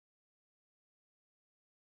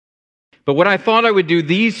But what I thought I would do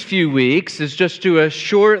these few weeks is just do a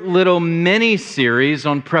short little mini-series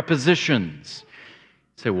on prepositions.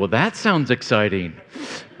 You say, well, that sounds exciting.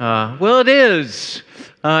 Well, it is.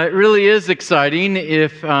 It really is exciting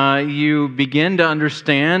if you begin to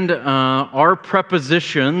understand our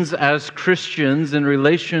prepositions as Christians in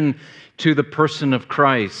relation to the person of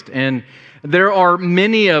Christ. And there are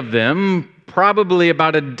many of them, probably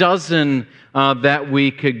about a dozen that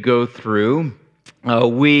we could go through.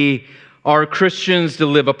 We are Christians to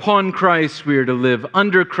live upon Christ, we are to live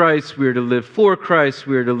under Christ, we are to live for Christ,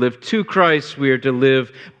 we are to live to Christ, we are to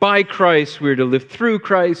live by Christ, we are to live through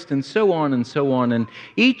Christ, and so on and so on. And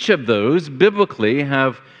each of those, biblically,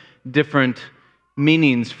 have different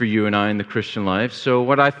meanings for you and I in the Christian life. So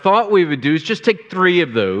what I thought we would do is just take 3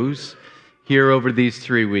 of those here over these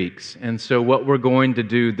 3 weeks. And so what we're going to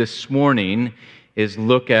do this morning is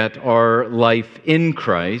look at our life in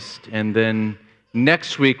Christ, and then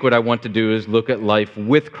next week, what I want to do is look at life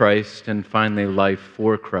with Christ and finally life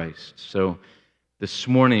for Christ. So this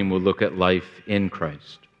morning, we'll look at life in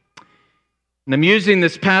Christ. And I'm using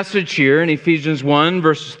this passage here in Ephesians 1,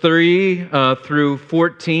 verses 3 through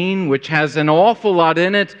 14, which has an awful lot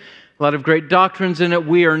in it, a lot of great doctrines in it.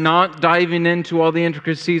 We are not diving into all the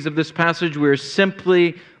intricacies of this passage. We are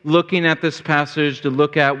simply looking at this passage to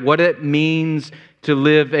look at what it means to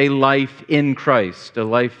live a life in Christ, a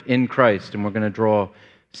life in Christ. And we're going to draw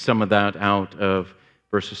some of that out of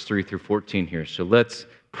verses 3 through 14 here. So let's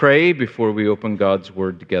pray before we open God's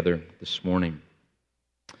Word together this morning.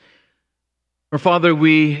 Our Father,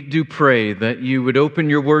 we do pray that you would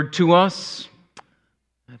open your Word to us,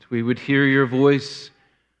 that we would hear your voice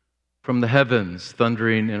from the heavens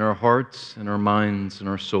thundering in our hearts and our minds and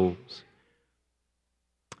our souls.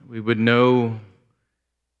 We would know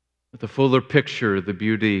with a fuller picture the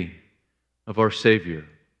beauty of our Savior.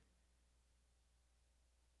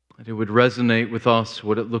 That it would resonate with us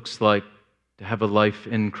what it looks like to have a life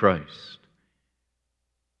in Christ.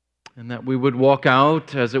 And that we would walk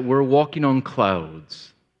out, as it were, walking on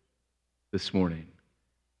clouds this morning,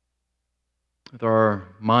 with our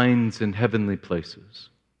minds in heavenly places,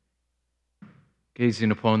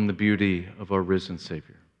 gazing upon the beauty of our risen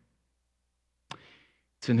Savior.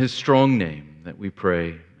 It's in His strong name that we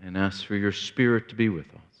pray and ask for your Spirit to be with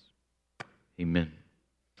us. Amen.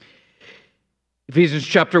 Ephesians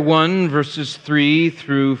chapter 1, verses 3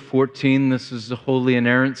 through 14. This is the holy,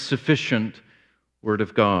 inerrant, sufficient Word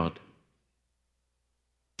of God.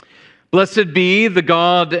 Blessed be the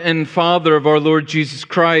God and Father of our Lord Jesus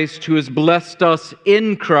Christ, who has blessed us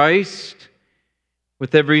in Christ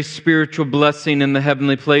with every spiritual blessing in the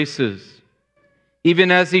heavenly places, even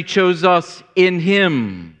as He chose us in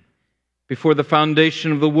Him before the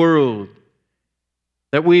foundation of the world,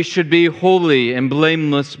 that we should be holy and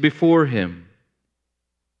blameless before Him.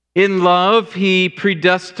 In love, He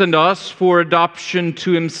predestined us for adoption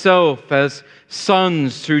to Himself as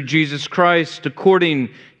sons through Jesus Christ, according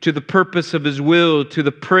to the purpose of His will, to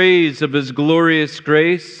the praise of His glorious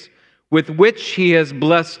grace, with which He has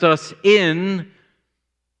blessed us in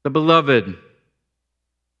the Beloved.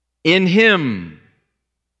 In Him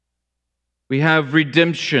we have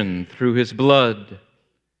redemption through His blood,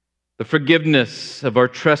 the forgiveness of our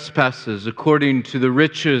trespasses according to the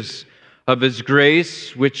riches of His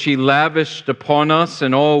grace, which He lavished upon us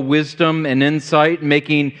in all wisdom and insight,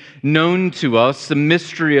 making known to us the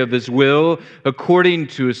mystery of His will according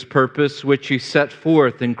to His purpose, which He set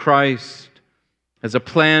forth in Christ as a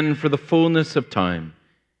plan for the fullness of time,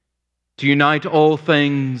 to unite all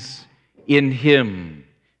things in Him,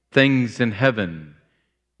 things in heaven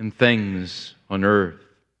and things on earth.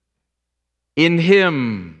 In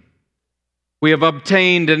Him we have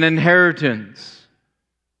obtained an inheritance,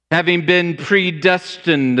 having been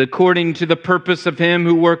predestined according to the purpose of Him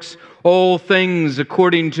who works all things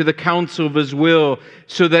according to the counsel of His will,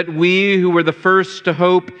 so that we who were the first to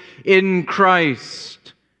hope in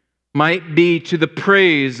Christ might be to the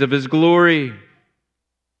praise of His glory.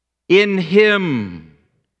 In Him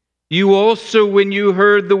you also, when you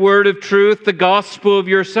heard the word of truth, the gospel of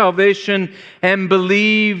your salvation, and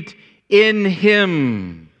believed in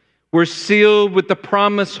Him, were sealed with the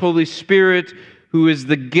promised Holy Spirit, who is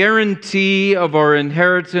the guarantee of our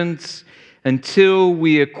inheritance until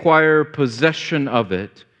we acquire possession of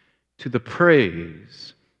it, to the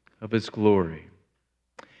praise of His glory.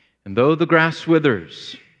 And though the grass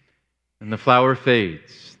withers and the flower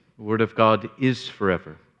fades, the word of God is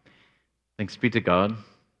forever. Thanks be to God.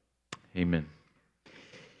 Amen.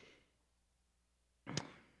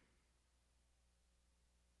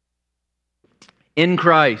 In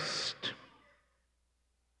Christ.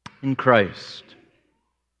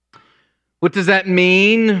 What does that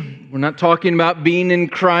mean? We're not talking about being in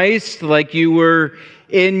Christ like you were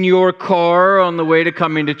in your car on the way to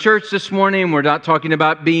coming to church this morning. We're not talking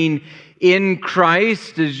about being in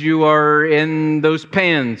Christ as you are in those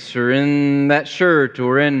pants or in that shirt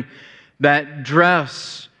or in that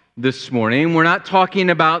dress this morning. We're not talking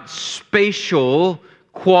about spatial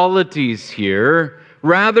qualities here.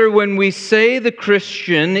 Rather, when we say the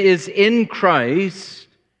Christian is in Christ,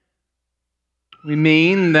 we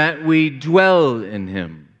mean that we dwell in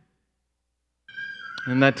Him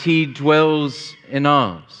and that He dwells in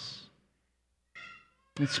us.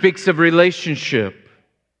 It speaks of relationship.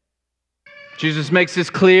 Jesus makes this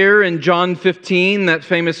clear in John 15, that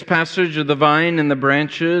famous passage of the vine and the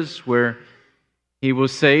branches, where He will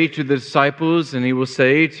say to the disciples, and He will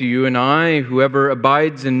say to you and I, whoever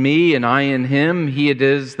abides in me and I in him, he it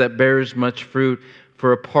is that bears much fruit.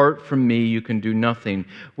 For apart from me, you can do nothing.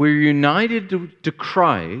 We're united to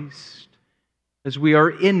Christ as we are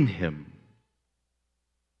in Him,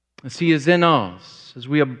 as He is in us, as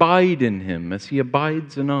we abide in Him, as He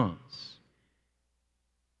abides in us.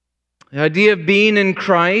 The idea of being in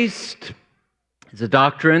Christ is a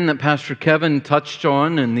doctrine that Pastor Kevin touched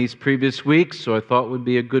on in these previous weeks, so I thought would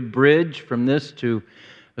be a good bridge from this to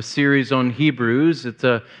a series on Hebrews. It's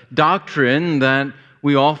a doctrine that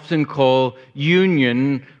we often call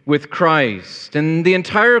union with Christ. And the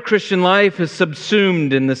entire Christian life is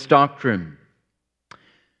subsumed in this doctrine.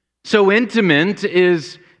 So intimate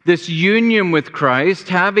is this union with Christ,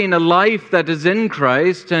 having a life that is in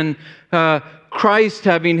Christ, and Christ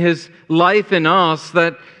having His life in us,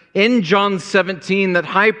 that in John 17, that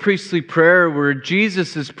high priestly prayer where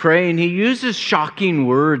Jesus is praying, He uses shocking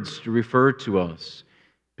words to refer to us,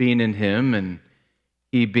 being in Him and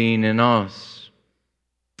He being in us.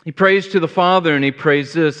 He prays to the Father, and He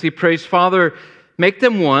prays this. He prays, Father, make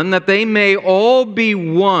them one, that they may all be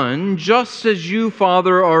one, just as you,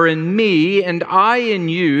 Father, are in me, and I in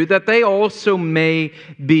you, that they also may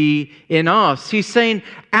be in us. He's saying,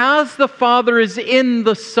 as the Father is in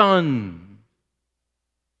the Son,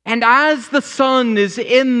 and as the Son is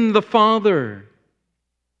in the Father,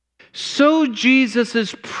 so Jesus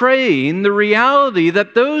is praying the reality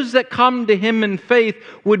that those that come to Him in faith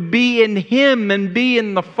would be in Him and be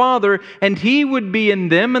in the Father, and He would be in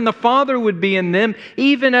them and the Father would be in them,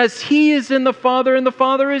 even as He is in the Father and the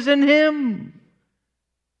Father is in Him.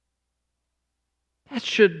 That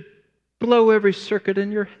should blow every circuit in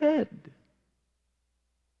your head.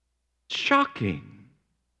 It's shocking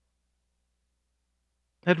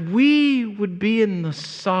that we would be in the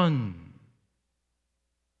Son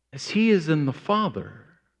as He is in the Father.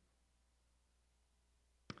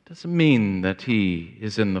 It doesn't mean that He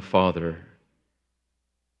is in the Father.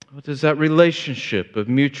 What is that relationship of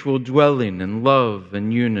mutual dwelling and love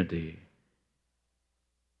and unity?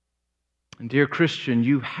 And dear Christian,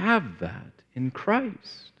 you have that in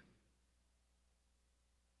Christ.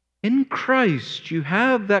 In Christ, you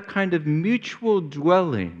have that kind of mutual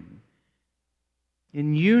dwelling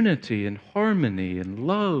in unity and harmony and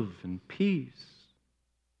love and peace.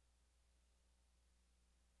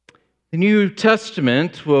 The New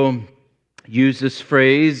Testament will use this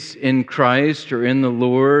phrase, in Christ or in the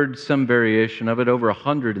Lord, some variation of it, over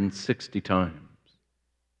 160 times.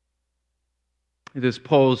 It is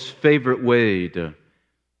Paul's favorite way to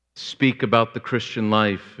speak about the Christian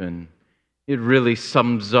life, and it really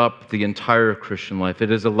sums up the entire Christian life.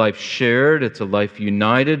 It is a life shared, it's a life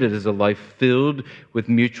united, it is a life filled with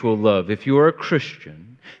mutual love. If you are a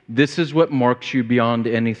Christian, this is what marks you beyond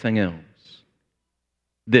anything else.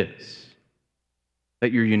 This.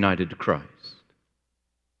 That you're united to Christ.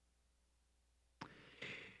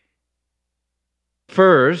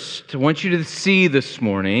 First, I want you to see this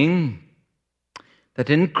morning that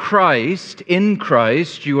in Christ,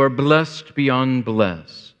 you are blessed beyond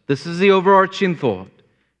blessed. This is the overarching thought.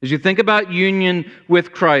 As you think about union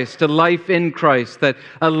with Christ, a life in Christ, that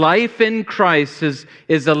a life in Christ is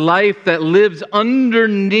a life that lives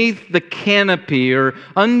underneath the canopy or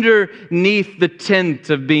underneath the tent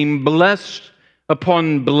of being blessed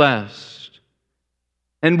upon blessed.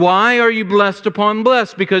 And why are you blessed upon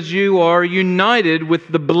blessed? Because you are united with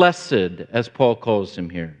the blessed, as Paul calls Him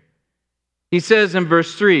here. He says in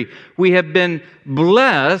verse 3, we have been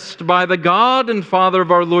blessed by the God and Father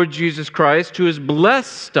of our Lord Jesus Christ, who has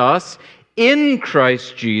blessed us in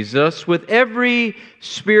Christ Jesus with every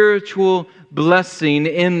spiritual blessing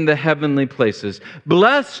in the heavenly places.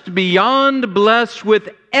 Blessed beyond blessed with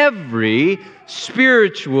every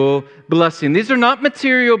spiritual blessing. These are not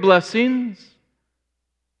material blessings.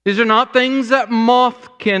 These are not things that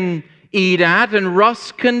moth can eat at and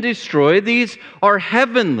rust can destroy. These are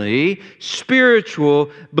heavenly,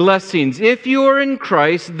 spiritual blessings. If you are in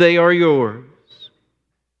Christ, they are yours.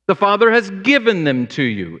 The Father has given them to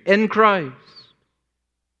you in Christ.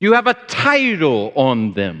 You have a title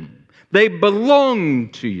on them. They belong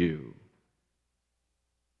to you.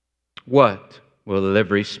 What? Well,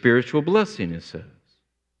 every spiritual blessing, it says.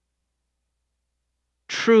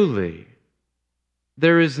 Truly,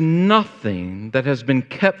 there is nothing that has been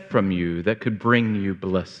kept from you that could bring you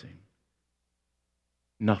blessing.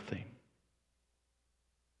 Nothing.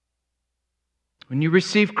 When you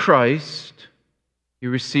receive Christ, you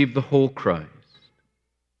receive the whole Christ.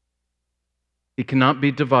 He cannot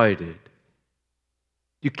be divided.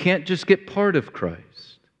 You can't just get part of Christ.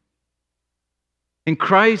 And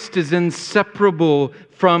Christ is inseparable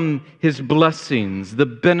from His blessings, the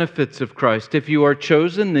benefits of Christ. If you are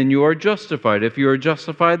chosen, then you are justified. If you are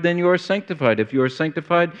justified, then you are sanctified. If you are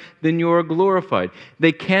sanctified, then you are glorified.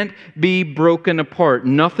 They can't be broken apart.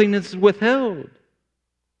 Nothing is withheld.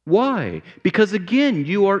 Why? Because again,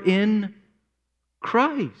 you are in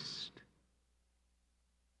Christ.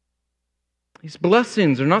 These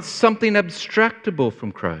blessings are not something abstractable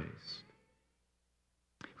from Christ.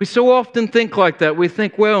 We so often think like that. We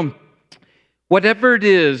think, well, whatever it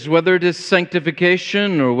is, whether it is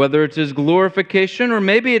sanctification or whether it is glorification, or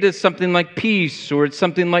maybe it is something like peace, or it's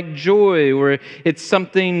something like joy, or it's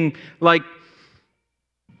something like,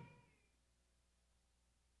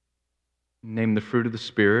 name the fruit of the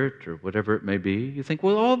Spirit, or whatever it may be. You think,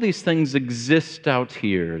 well, all these things exist out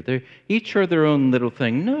here. They each are their own little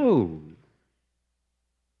thing. No.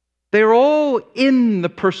 They're all in the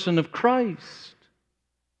person of Christ.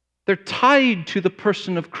 They're tied to the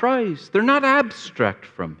person of Christ. They're not abstract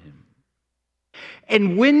from Him.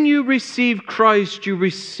 And when you receive Christ, you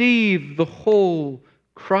receive the whole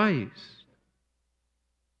Christ.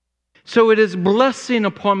 So it is blessing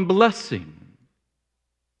upon blessing.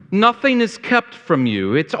 Nothing is kept from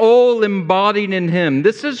you. It's all embodied in Him.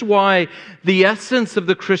 This is why the essence of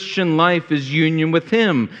the Christian life is union with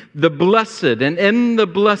Him, the blessed. And in the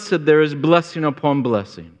blessed there is blessing upon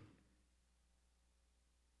blessing.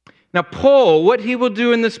 Now, Paul, what he will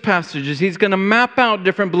do in this passage is he's going to map out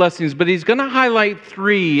different blessings, but he's going to highlight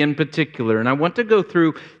three in particular. And I want to go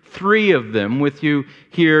through three of them with you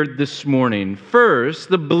here this morning. First,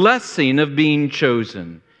 the blessing of being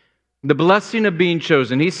chosen. The blessing of being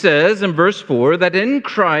chosen. He says in verse 4 that in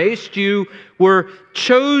Christ you were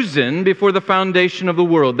chosen before the foundation of the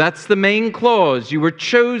world. That's the main clause. You were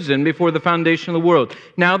chosen before the foundation of the world.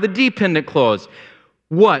 Now, the dependent clause.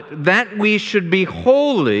 What? That we should be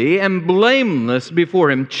holy and blameless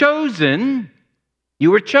before Him. Chosen,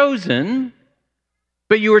 you were chosen,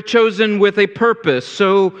 but you were chosen with a purpose.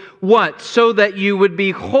 So what? So that you would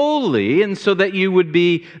be holy and so that you would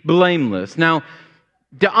be blameless. Now,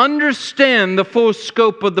 to understand the full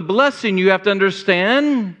scope of the blessing, you have to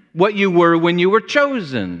understand what you were when you were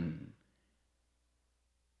chosen.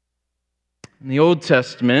 In the Old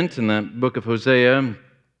Testament, in that book of Hosea,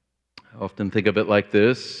 I often think of it like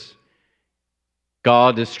this.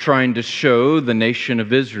 God is trying to show the nation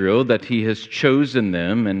of Israel that He has chosen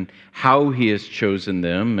them and how He has chosen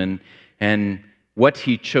them and what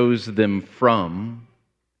He chose them from.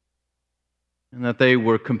 And that they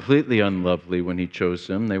were completely unlovely when He chose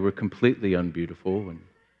them. They were completely unbeautiful. And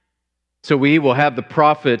so we will have the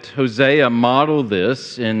prophet Hosea model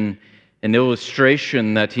this in an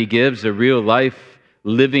illustration that he gives, a real life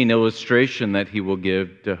living illustration that he will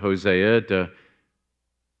give to Hosea to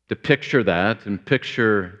picture that and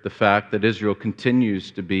picture the fact that Israel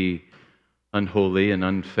continues to be unholy and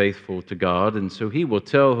unfaithful to God. And so he will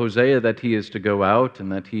tell Hosea that he is to go out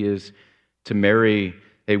and that he is to marry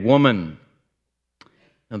a woman.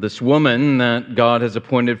 Now, this woman that God has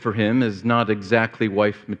appointed for him is not exactly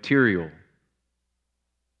wife material.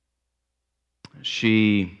 If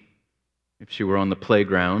she were on the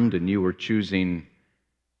playground and you were choosing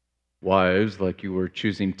wives like you were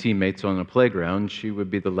choosing teammates on a playground, she would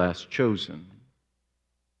be the last chosen.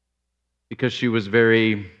 Because she was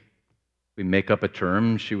we make up a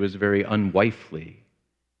term, she was very unwifely.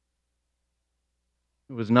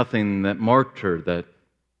 There was nothing that marked her that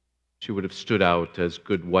she would have stood out as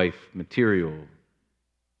good wife material.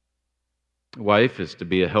 A wife is to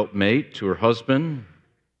be a helpmate to her husband,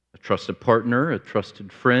 a trusted partner, a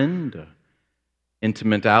trusted friend, an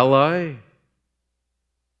intimate ally.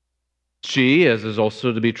 She, as is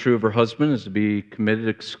also to be true of her husband, is to be committed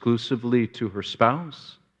exclusively to her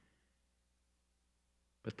spouse.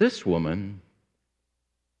 But this woman,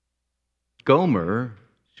 Gomer,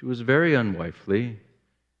 she was very unwifely.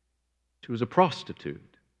 She was a prostitute.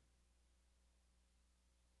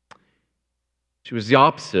 She was the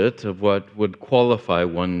opposite of what would qualify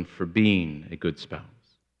one for being a good spouse.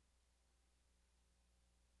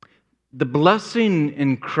 The blessing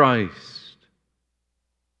in Christ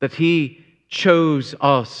that He chose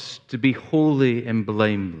us to be holy and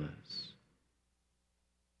blameless.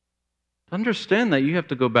 To understand that, you have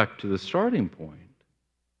to go back to the starting point.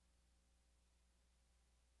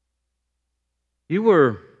 You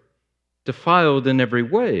were defiled in every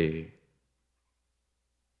way.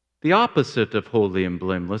 The opposite of holy and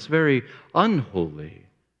blameless, very unholy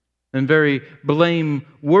and very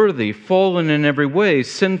blameworthy, fallen in every way,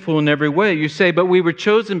 sinful in every way. You say, but we were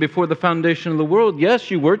chosen before the foundation of the world.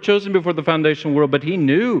 Yes, you were chosen before the foundation of the world, but He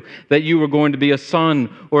knew that you were going to be a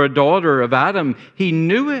son or a daughter of Adam. He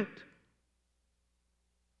knew it.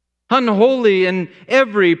 Unholy in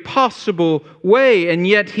every possible way, and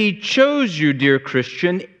yet He chose you, dear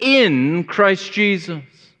Christian, in Christ Jesus.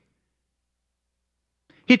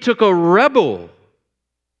 He took a rebel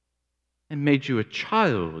and made you a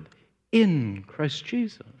child in Christ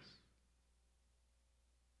Jesus.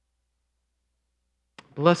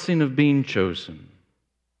 Blessing of being chosen.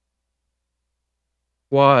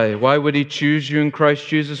 Why? Why would He choose you in Christ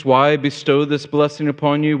Jesus? Why bestow this blessing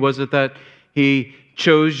upon you? Was it that He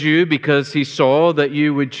chose you because He saw that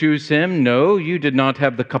you would choose Him? No, you did not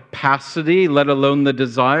have the capacity, let alone the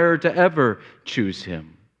desire, to ever choose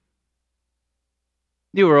Him.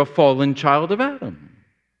 You were a fallen child of Adam.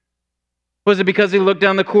 Was it because He looked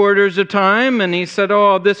down the corridors of time and He said,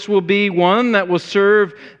 oh, this will be one that will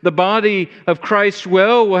serve the body of Christ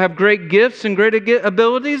well, will have great gifts and great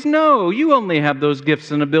abilities? No, you only have those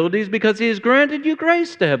gifts and abilities because He has granted you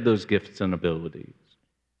grace to have those gifts and abilities.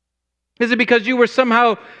 Is it because you were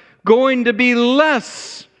somehow going to be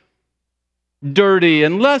less dirty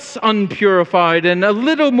and less unpurified and a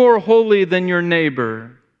little more holy than your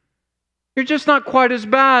neighbor? You're just not quite as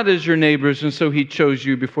bad as your neighbors, and so He chose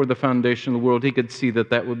you before the foundation of the world. He could see that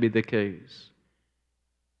that would be the case.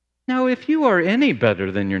 Now, if you are any better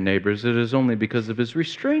than your neighbors, it is only because of His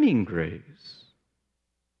restraining grace.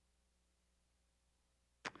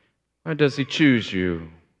 Why does He choose you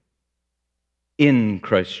in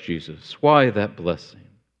Christ Jesus? Why that blessing?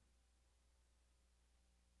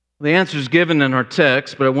 The answer is given in our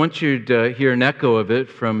text, but I want you to hear an echo of it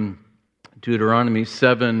from Deuteronomy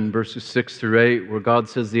 7, verses 6 through 8, where God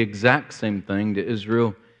says the exact same thing to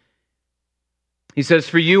Israel. He says,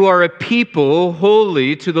 for you are a people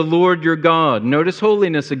holy to the Lord your God. Notice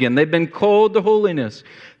holiness again. They've been called to holiness.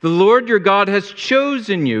 The Lord your God has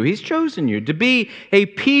chosen you. He's chosen you to be a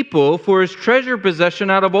people for His treasure possession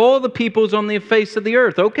out of all the peoples on the face of the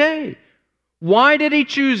earth. Okay. Why did He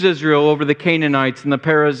choose Israel over the Canaanites and the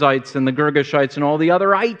Perizzites and the Girgashites and all the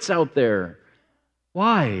other ites out there?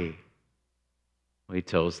 Why? Well, He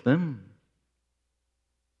tells them.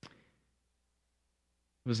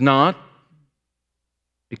 It was not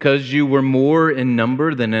because you were more in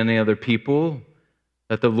number than any other people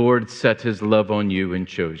that the Lord set His love on you and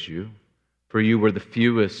chose you, for you were the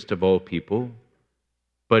fewest of all people,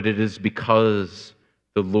 but it is because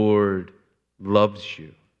the Lord loves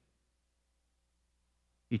you.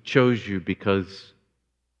 He chose you because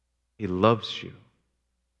He loves you.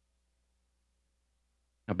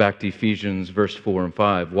 Now back to Ephesians verse 4 and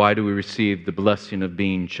 5. Why do we receive the blessing of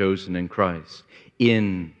being chosen in Christ?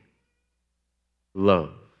 In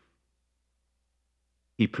love.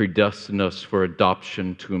 He predestined us for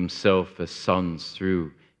adoption to Himself as sons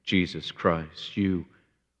through Jesus Christ. You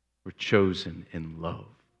were chosen in love.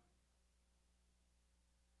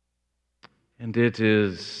 And it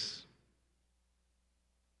is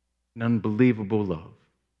an unbelievable love.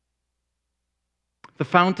 The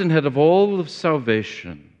fountainhead of all of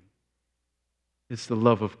salvation is the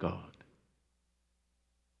love of God.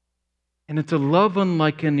 And it's a love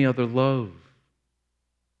unlike any other love.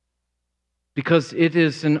 Because it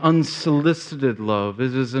is an unsolicited love.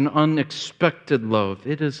 It is an unexpected love.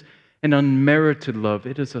 It is an unmerited love.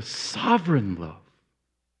 It is a sovereign love.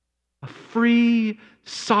 A free,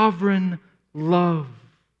 sovereign love.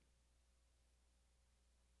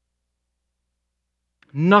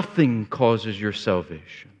 Nothing causes your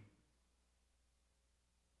salvation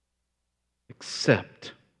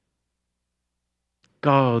except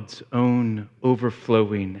God's own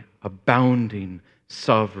overflowing, abounding,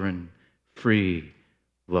 sovereign, free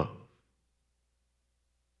love.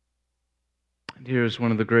 And here's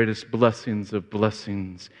one of the greatest blessings of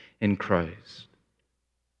blessings in Christ.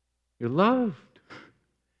 You're loved.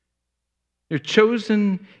 You're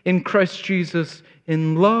chosen in Christ Jesus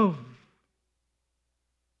in love.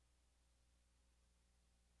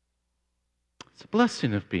 It's a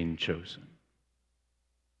blessing of being chosen.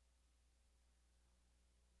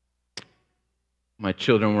 My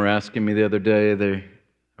children were asking me the other day, they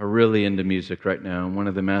are really into music right now, and one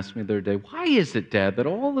of them asked me the other day, why is it, Dad, that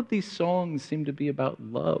all of these songs seem to be about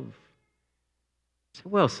love? I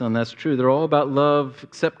said, well, son, that's true. They're all about love,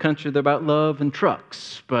 except country, they're about love and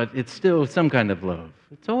trucks, but it's still some kind of love.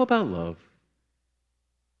 It's all about love.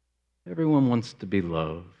 Everyone wants to be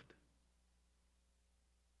loved.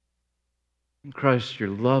 In Christ, you're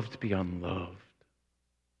loved beyond loved.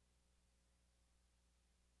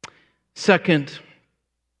 Second,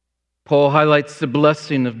 Paul highlights the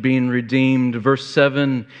blessing of being redeemed. Verse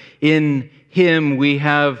 7, in Him we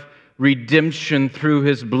have redemption through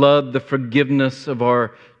His blood, the forgiveness of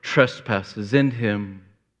our trespasses. In Him,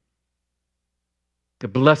 the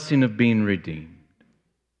blessing of being redeemed.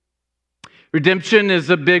 Redemption is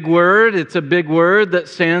a big word. It's a big word that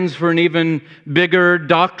stands for an even bigger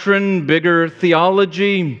doctrine, bigger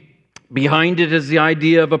theology. Behind it is the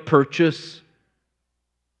idea of a purchase.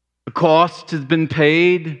 The cost has been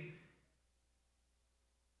paid.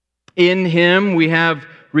 In Him we have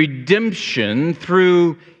redemption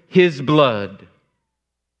through His blood.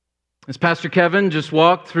 As Pastor Kevin just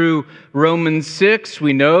walked through Romans 6,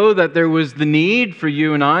 we know that there was the need for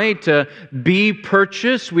you and I to be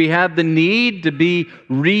purchased. We had the need to be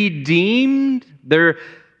redeemed. There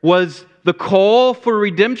was the call for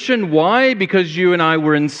redemption. Why? Because you and I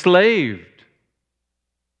were enslaved.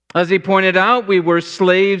 As he pointed out, we were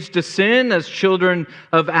slaves to sin as children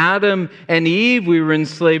of Adam and Eve. We were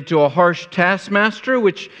enslaved to a harsh taskmaster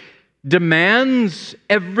which demands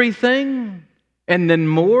everything and then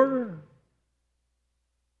more.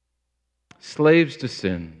 Slaves to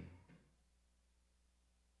sin.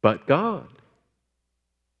 But God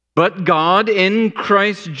in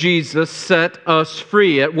Christ Jesus set us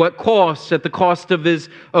free. At what cost? At the cost of His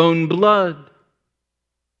own blood.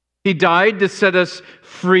 He died to set us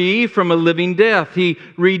free from a living death. He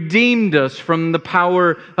redeemed us from the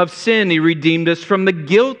power of sin. He redeemed us from the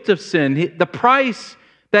guilt of sin. The price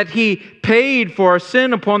that He paid for our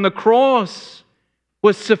sin upon the cross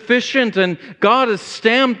was sufficient, and God has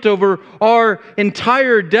stamped over our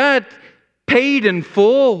entire debt, paid in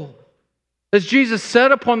full. As Jesus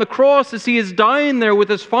said upon the cross, as He is dying there with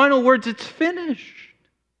His final words, it's finished.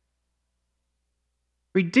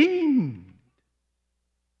 Redeemed.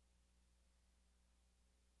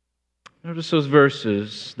 Notice those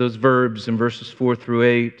verses, those verbs in verses 4 through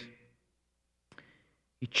 8.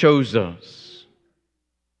 He chose us.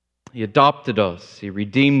 He adopted us. He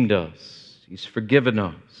redeemed us. He's forgiven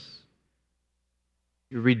us.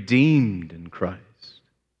 You're redeemed in Christ.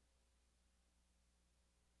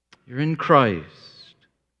 You're in Christ.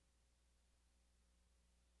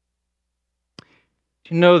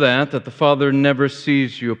 Do you know that the Father never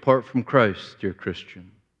sees you apart from Christ, dear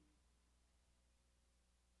Christian?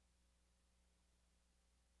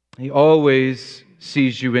 He always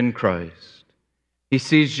sees you in Christ. He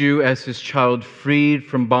sees you as His child, freed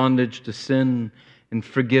from bondage to sin and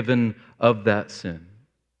forgiven of that sin.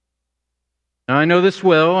 Now, I know this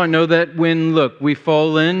well. I know that when, we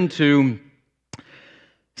fall into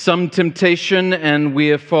some temptation and we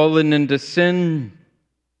have fallen into sin,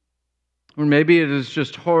 or maybe it is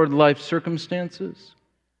just hard life circumstances,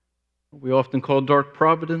 what we often call dark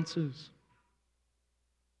providences.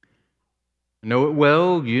 I know it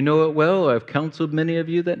well. You know it well. I've counseled many of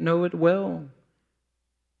you that know it well.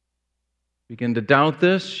 You begin to doubt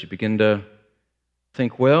this. You begin to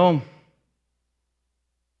think, well,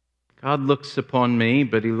 God looks upon me,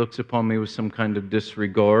 but He looks upon me with some kind of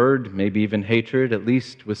disregard, maybe even hatred, at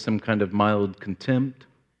least with some kind of mild contempt.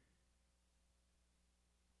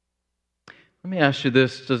 Let me ask you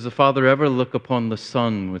this. Does the Father ever look upon the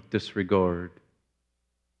Son with disregard?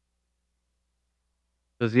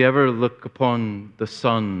 Does He ever look upon the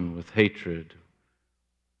Son with hatred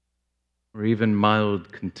or even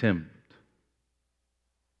mild contempt?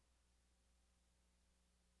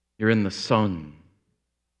 You're in the Son.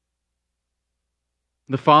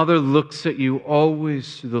 The Father looks at you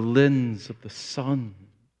always through the lens of the Son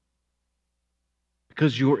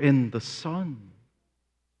because you're in the Son.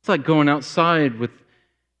 It's like going outside with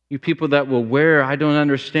you people that will wear, I don't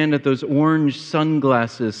understand it, those orange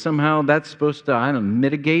sunglasses. Somehow that's supposed to,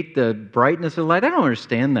 mitigate the brightness of light. I don't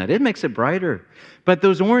understand that. It makes it brighter. But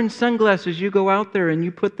those orange sunglasses, you go out there and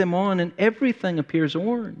you put them on and everything appears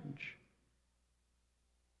orange.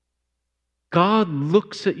 God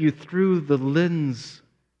looks at you through the lens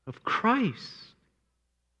of Christ.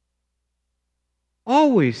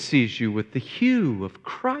 Always sees you with the hue of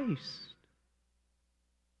Christ.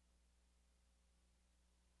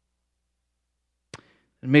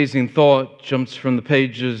 An amazing thought jumps from the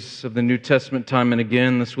pages of the New Testament time and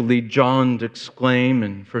again. This will lead John to exclaim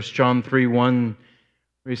in 1 John 3:1,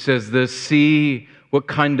 He says this, see what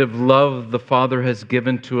kind of love the Father has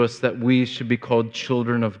given to us that we should be called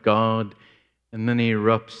children of God. And then he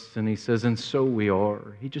erupts and he says, and so we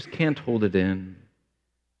are. He just can't hold it in.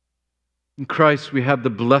 In Christ, we have the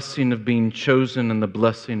blessing of being chosen and the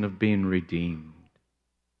blessing of being redeemed.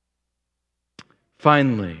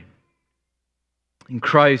 Finally, in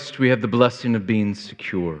Christ, we have the blessing of being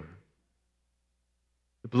secure.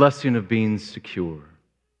 The blessing of being secure.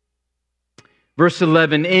 Verse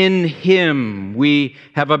 11, in Him we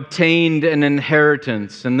have obtained an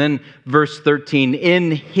inheritance. And then verse 13,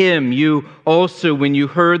 in Him you also, when you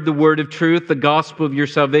heard the word of truth, the gospel of your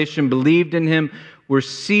salvation, believed in Him, were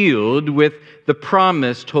sealed with the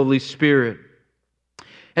promised Holy Spirit.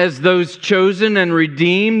 As those chosen and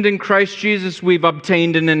redeemed in Christ Jesus, we've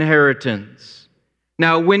obtained an inheritance.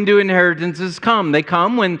 Now, when do inheritances come? They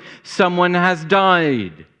come when someone has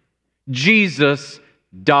died. Jesus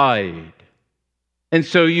died. And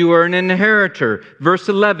so you are an inheritor. Verse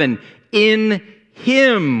 11, in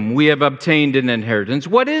Him we have obtained an inheritance.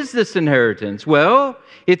 What is this inheritance? Well,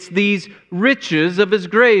 it's these riches of His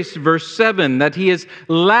grace, verse 7, that He has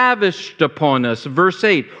lavished upon us. Verse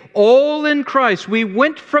 8, all in Christ we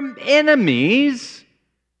went from enemies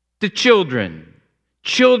to children.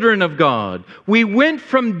 Children of God. We went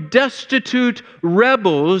from destitute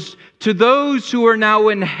rebels to those who are now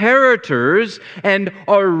inheritors and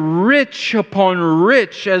are rich upon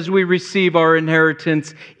rich as we receive our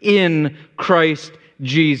inheritance in Christ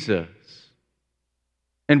Jesus.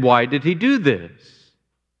 And why did He do this?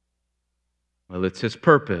 Well, it's His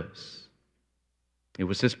purpose. It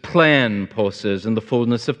was His plan, Paul says, in the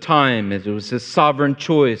fullness of time. It was His sovereign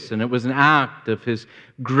choice, and it was an act of His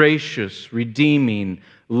gracious, redeeming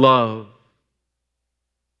love.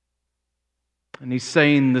 And He's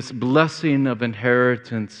saying this blessing of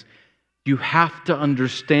inheritance, you have to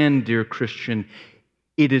understand, dear Christian,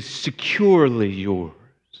 it is securely yours.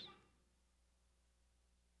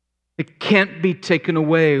 It can't be taken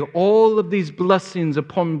away. All of these blessings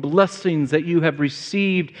upon blessings that you have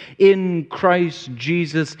received in Christ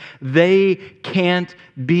Jesus, they can't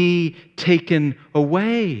be taken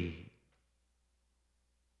away.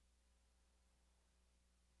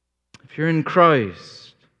 If you're in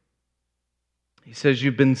Christ, He says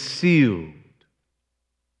you've been sealed.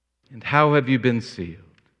 And how have you been sealed?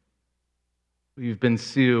 You've been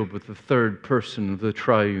sealed with the third person of the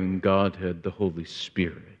triune Godhead, the Holy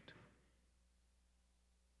Spirit.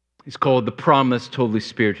 He's called the promised Holy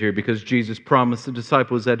Spirit here because Jesus promised the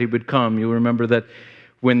disciples that He would come. You'll remember that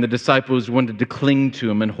when the disciples wanted to cling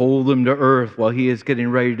to Him and hold Him to earth while He is getting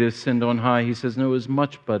ready to ascend on high, He says, no, it is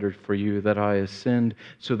much better for you that I ascend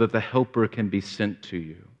so that the Helper can be sent to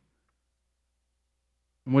you.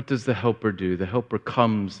 And what does the Helper do? The Helper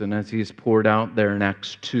comes, and as He is poured out there in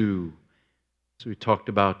Acts 2, as we talked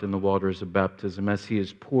about in the waters of baptism, as He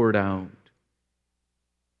is poured out,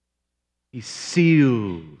 He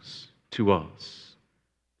seals to us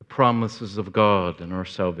the promises of God and our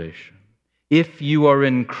salvation. If you are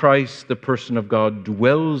in Christ, the person of God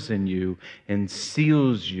dwells in you and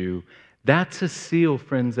seals you. That's a seal,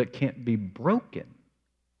 friends, that can't be broken.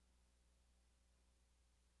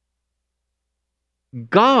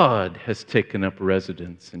 God has taken up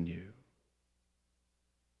residence in you.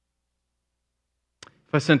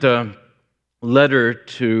 If I sent a letter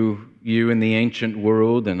to you in the ancient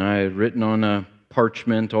world, and I had written on a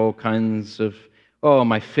parchment all kinds of,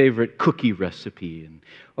 my favorite cookie recipe, and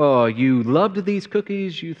you loved these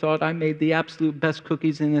cookies, you thought I made the absolute best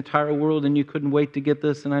cookies in the entire world, and you couldn't wait to get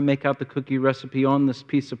this, and I make out the cookie recipe on this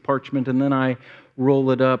piece of parchment, and then I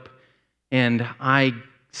roll it up, and I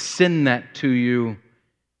send that to you.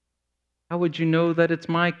 How would you know that it's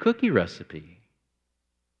my cookie recipe?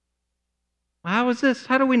 How is this?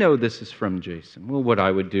 How do we know this is from Jason? Well, what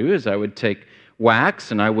I would do is I would take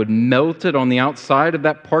wax and I would melt it on the outside of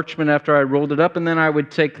that parchment after I rolled it up, and then I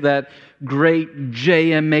would take that great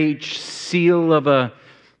JMH seal of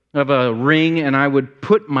a ring and I would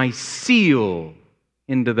put my seal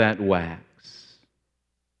into that wax.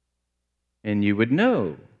 And you would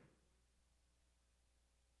know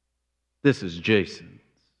this is Jason's.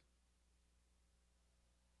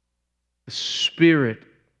 The Spirit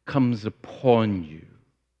comes upon you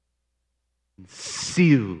and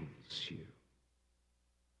seals you.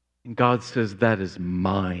 And God says, that is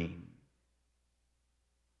mine.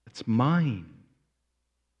 It's mine.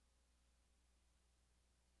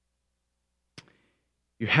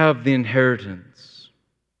 You have the inheritance.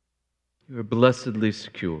 You are blessedly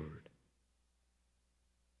secured.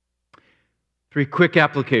 3 quick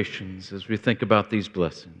applications as we think about these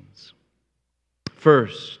blessings.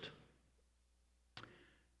 First,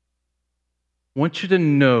 I want you to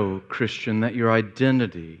know, Christian, that your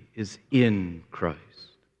identity is in Christ.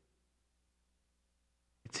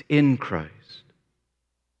 It's in Christ.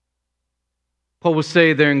 Paul will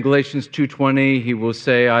say there in Galatians 2:20, he will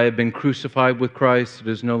say, I have been crucified with Christ. It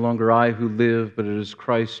is no longer I who live, but it is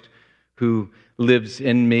Christ who lives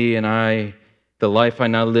in me. And the life I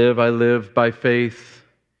now live, I live by faith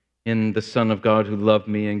in the Son of God who loved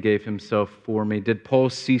me and gave himself for me. Did Paul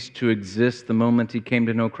cease to exist the moment he came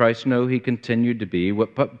to know Christ? No, he continued to be.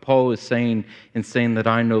 What Paul is saying in saying that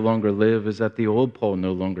I no longer live is that the old Paul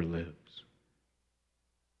no longer lives.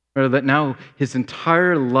 Or that now his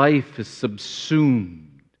entire life is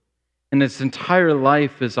subsumed and his entire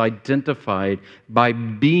life is identified by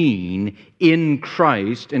being in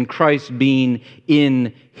Christ and Christ being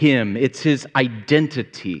in him. It's his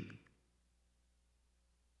identity.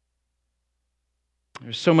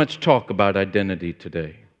 There's so much talk about identity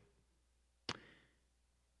today.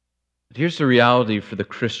 But here's the reality for the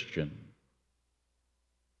Christian.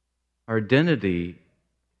 Our identity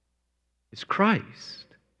is Christ.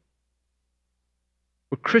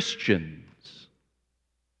 We're Christians.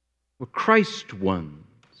 We're Christ ones.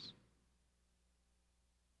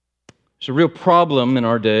 There's a real problem in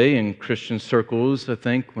our day in Christian circles, I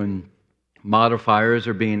think, when modifiers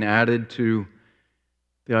are being added to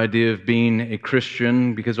the idea of being a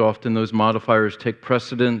Christian, because often those modifiers take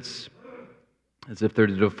precedence as if they're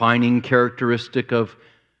the defining characteristic of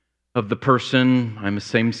the person. I'm a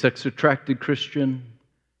same-sex attracted Christian.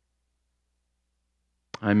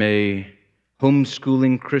 I'm a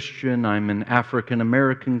homeschooling Christian. I'm an African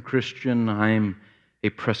American Christian. I'm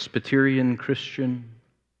a Presbyterian Christian.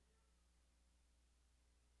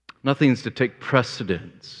 Nothing's to take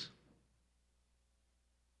precedence.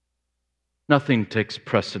 Nothing takes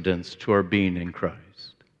precedence to our being in Christ.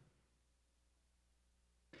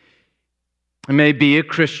 I may be a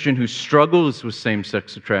Christian who struggles with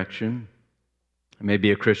same-sex attraction. I may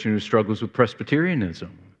be a Christian who struggles with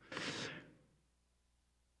Presbyterianism.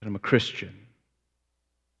 But I'm a Christian.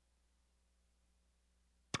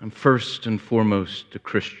 I'm first and foremost a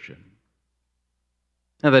Christian.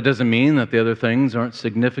 Now, that doesn't mean that the other things aren't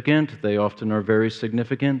significant. They often are very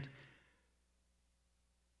significant.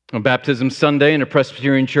 On Baptism Sunday in a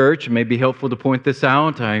Presbyterian church, it may be helpful to point this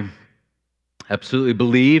out. I absolutely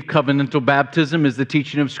believe covenantal baptism is the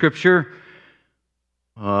teaching of Scripture.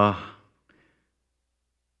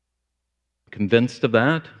 Convinced of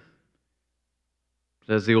that.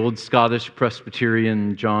 As the old Scottish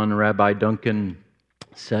Presbyterian John Rabbi Duncan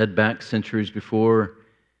said back centuries before,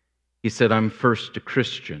 he said, I'm first a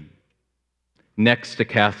Christian, next a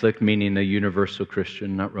Catholic, meaning a universal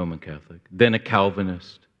Christian, not Roman Catholic, then a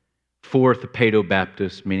Calvinist, fourth a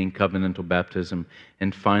Paedo-Baptist, meaning covenantal baptism,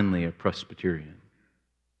 and finally a Presbyterian.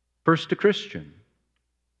 First a Christian.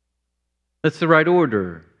 That's the right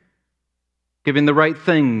order, giving the right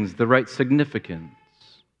things, the right significance.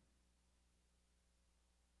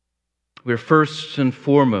 We're first and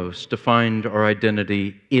foremost to find our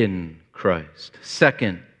identity in Christ.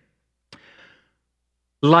 Second,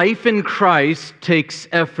 life in Christ takes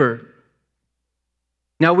effort.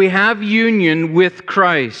 Now we have union with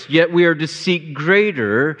Christ, yet we are to seek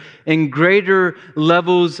greater and greater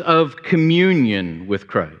levels of communion with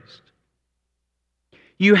Christ.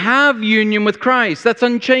 You have union with Christ. That's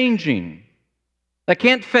unchanging. That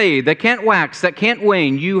can't fade, that can't wax, that can't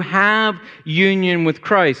wane. You have union with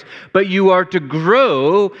Christ, but you are to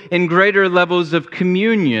grow in greater levels of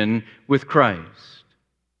communion with Christ.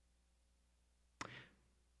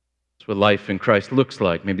 That's what life in Christ looks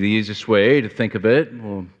like. Maybe the easiest way to think of it,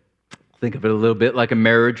 we'll think of it a little bit like a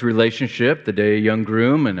marriage relationship. The day a young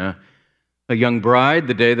groom and a young bride,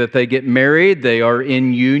 the day that they get married, they are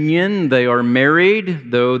in union, they are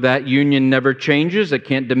married, though that union never changes, it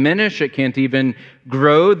can't diminish, it can't even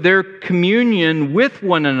grow. Their communion with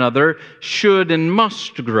one another should and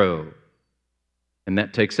must grow, and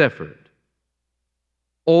that takes effort.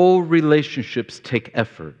 All relationships take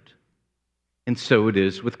effort, and so it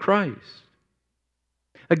is with Christ.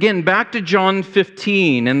 Again, back to John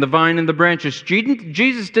 15 and the vine and the branches.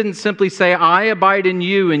 Jesus didn't simply say, I abide in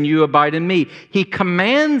you and you abide in me. He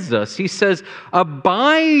commands us. He says,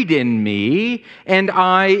 abide in me and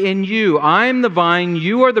I in you. I am the vine,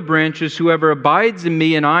 you are the branches. Whoever abides in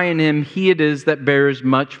me and I in him, he it is that bears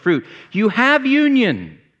much fruit. You have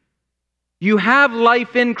union. You have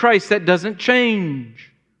life in Christ that doesn't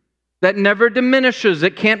change, that never diminishes.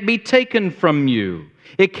 It can't be taken from you.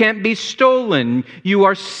 It can't be stolen. You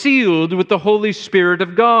are sealed with the Holy Spirit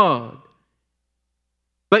of God.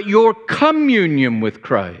 But your communion with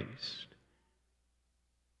Christ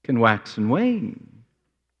can wax and wane.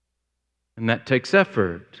 And that takes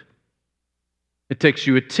effort. It takes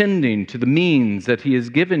you attending to the means that He has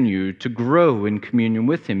given you to grow in communion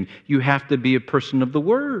with Him. You have to be a person of the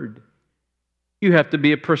Word. You have to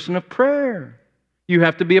be a person of prayer. You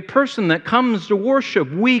have to be a person that comes to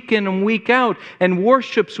worship week in and week out and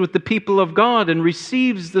worships with the people of God and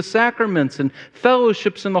receives the sacraments and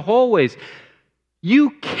fellowships in the hallways.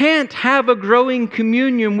 You can't have a growing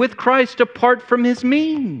communion with Christ apart from His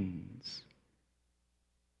means.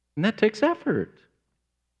 And that takes effort.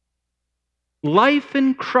 Life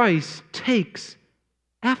in Christ takes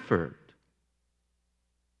effort.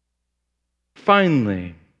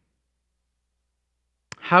 Finally,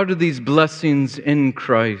 how do these blessings in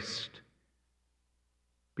Christ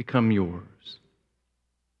become yours?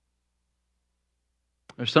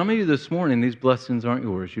 There's some of you this morning, these blessings aren't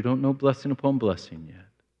yours. You don't know blessing upon blessing yet.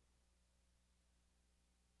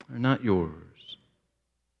 They're not yours.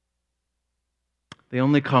 They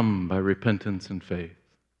only come by repentance and faith.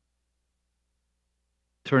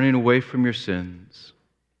 Turning away from your sins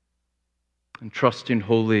and trusting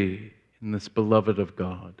wholly in this beloved of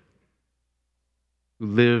God who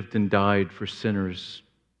lived and died for sinners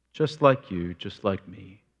just like you, just like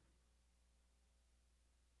me.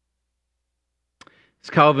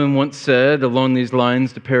 As Calvin once said along these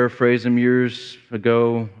lines, to paraphrase him years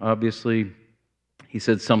ago, obviously, he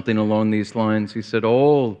said something along these lines. He said,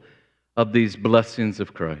 all of these blessings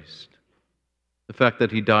of Christ, the fact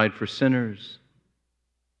that He died for sinners,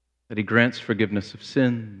 that He grants forgiveness of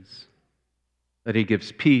sins, that He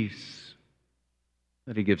gives peace,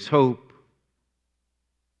 that He gives hope,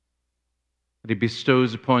 that He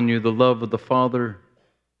bestows upon you the love of the Father.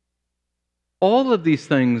 All of these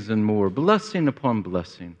things and more, blessing upon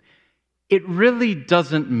blessing. It really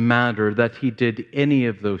doesn't matter that He did any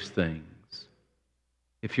of those things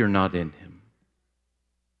if you're not in Him.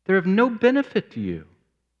 They're of no benefit to you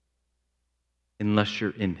unless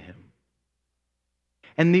you're in Him.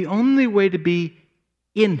 And the only way to be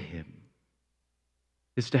in Him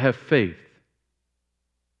is to have faith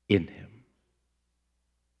in Him.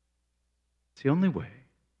 It's the only way.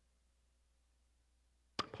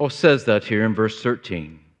 Paul says that here in verse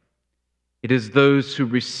 13. It is those who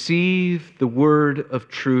receive the word of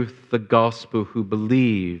truth, the gospel, who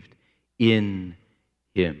believed in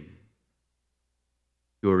Him.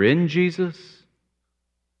 You are in Jesus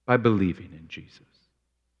by believing in Jesus.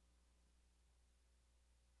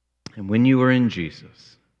 And when you are in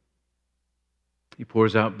Jesus, He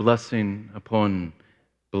pours out blessing upon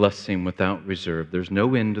blessing without reserve. There's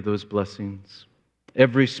no end to those blessings.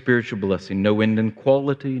 Every spiritual blessing, no end in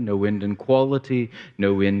quality, no end in quality,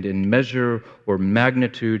 no end in measure or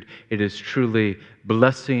magnitude. It is truly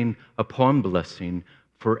blessing upon blessing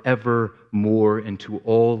forevermore into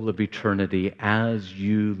all of eternity as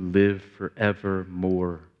you live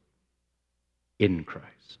forevermore in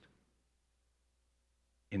Christ.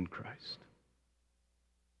 In Christ.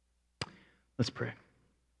 Let's pray.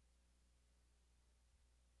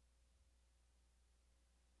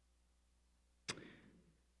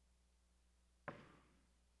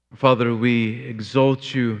 Father, we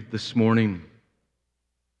exalt You this morning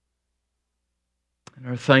and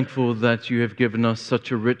are thankful that You have given us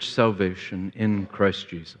such a rich salvation in Christ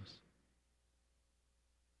Jesus.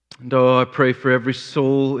 And I pray for every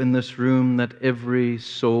soul in this room that every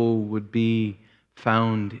soul would be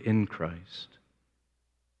found in Christ,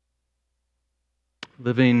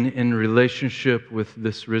 living in relationship with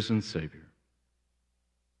this risen Savior.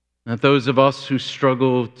 And that those of us who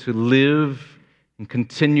struggle to live and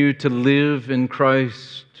continue to live in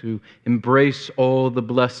Christ, to embrace all the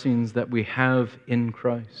blessings that we have in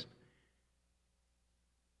Christ,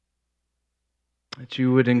 that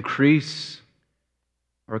You would increase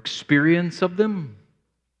our experience of them,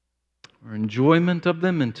 our enjoyment of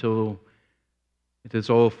them, until it is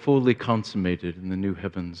all fully consummated in the new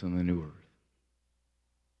heavens and the new earth.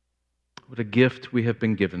 What a gift we have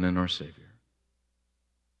been given in our Savior.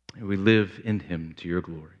 And we live in Him to Your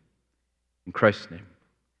glory. In Christ's name,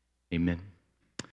 amen.